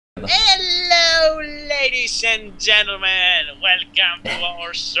Hello, ladies and gentlemen. Welcome to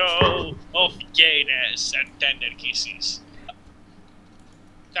our show of gayness and tender kisses.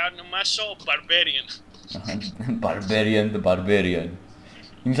 Θα ονομάσω Barbarian. Barbarian the Barbarian.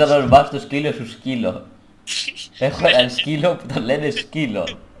 Είναι σαν να ονομάσεις το σκύλο σου σκύλο. Έχω ένα σκύλο που το λένε σκύλο.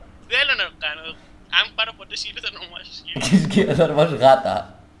 Θέλω να το κάνω. Αν πάρω ποτέ σκύλο θα ονομάσω σκύλο. Σκύλο θα ονομάσω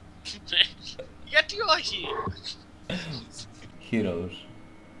γάτα. Γιατί όχι. Heroes.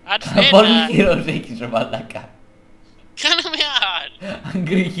 Αντένα. Πόσους heroes έχεις ρε μαλάκα. Κάναμε άλλο.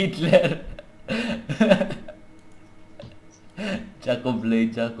 Angry Hitler. Τσάκο Blade,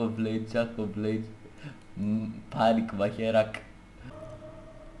 Τσάκο Blade, Τσάκο Blade. Panic μαχαίρακ.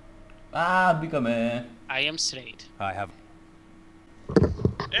 Α, μπήκαμε. I am straight. I have.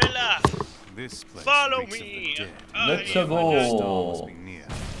 Έλα. This place Follow reeks of me. the dead. Let's I go. Star must be near.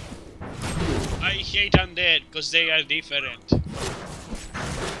 hate undead because they are different.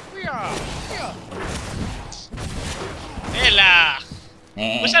 Έλα.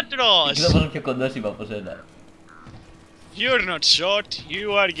 Πώς θα τρως. Ξέρω πόσο πιο κοντός είμαι από σένα. You're not short,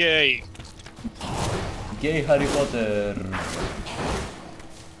 you are gay. Gay Harry Potter.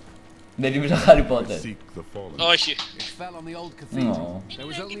 Δεν είμαι σαν Harry Potter. Όχι.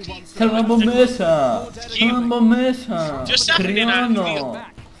 Θέλω να μπω μέσα. Θέλω να μπω μέσα. Ποιος άφηνε να Κρυώνω.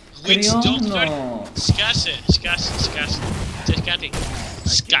 Witch Doctor. Κρυώνω. Σκάσε. Ξέρεις κάτι.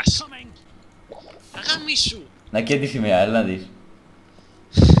 Σκάσε. Αγαμίσου. Να και τη σημαία, έλα να δεις.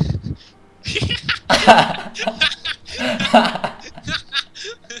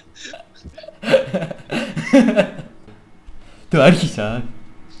 Το άρχισα.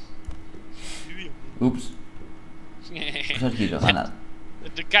 Ούψ. Πώς αρχίζω, Χάνα.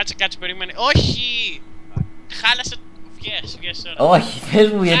 Κάτσε, περίμενε. Όχι! Χάλασε. Βγες τώρα. Όχι,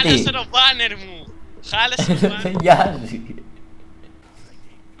 πες μου γιατί. Χάλασε το μπάνερ μου. Χάλασε το μπάνερ. Δεν νοιάζει.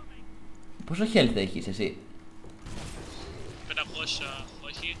 Πόσο health έχεις εσύ? 500,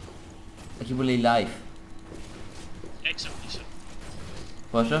 όχι. Εκεί που λέει life. 600.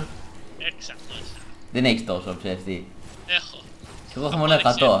 Πόσο? 600. Δεν έχεις τόσο ψεύτη. Έχω. Και εγώ έχω μόνο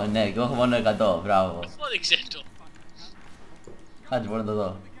 100, ναι, και εγώ έχω μόνο 100, μπράβο. Απόδειξε το. Κάτσε, μπορώ να το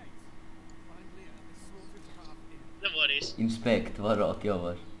δω. Δεν μπορείς. Inspect, μπορώ και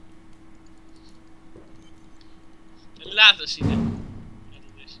όμως. Λάθος είναι.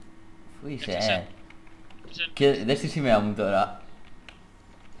 Πού είσαι, Και δες τη σημαία μου τώρα.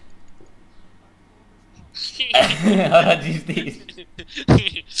 Ο ρατσιστής.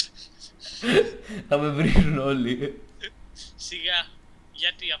 Θα με βρίζουν όλοι. Σιγά.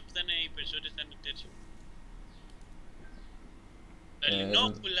 Γιατί αφού θα είναι οι περισσότεροι θα είναι τέτοιο.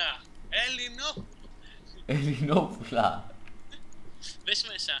 Ελληνόπουλα. Ελληνόπουλα. Μπες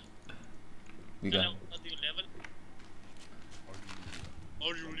μέσα. Μπήκα. Θέλω δύο level.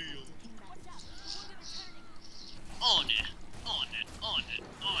 Αριολίο. On it.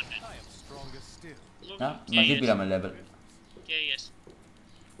 Α, μαζί πήραμε level. Και yes.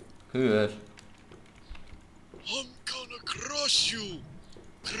 Χες. I'm gonna crush you.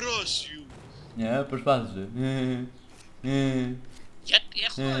 Ναι, προσπάθησε. Γιατί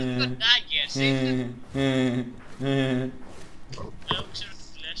έχω κοντάγες. Εγώ ξέρω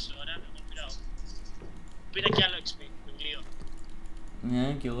τι λες τώρα, εγώ πήρα. Πήρα κι άλλο XP, βιβλίο.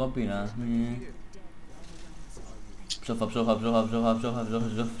 Ναι, κι εγώ πήρα.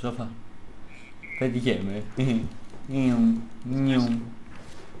 Ψόφα. Πέτυχε με.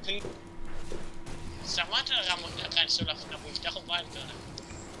 Σταμάτα να γάμω να κάνεις όλα αυτά που τα έχω βάλει τώρα.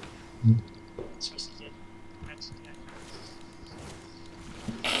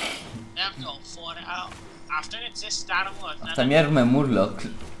 Αυτό είναι just armor. Αυτά μοιάζουν με Murloc.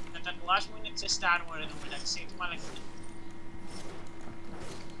 Τα τατουάζ μου είναι just armor εδώ μεταξύ. Τι μαλακή.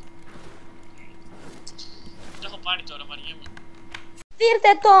 Το έχω πάρει τώρα, βαριέμαι.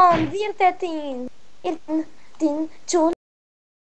 Δίρτε την τσουλ.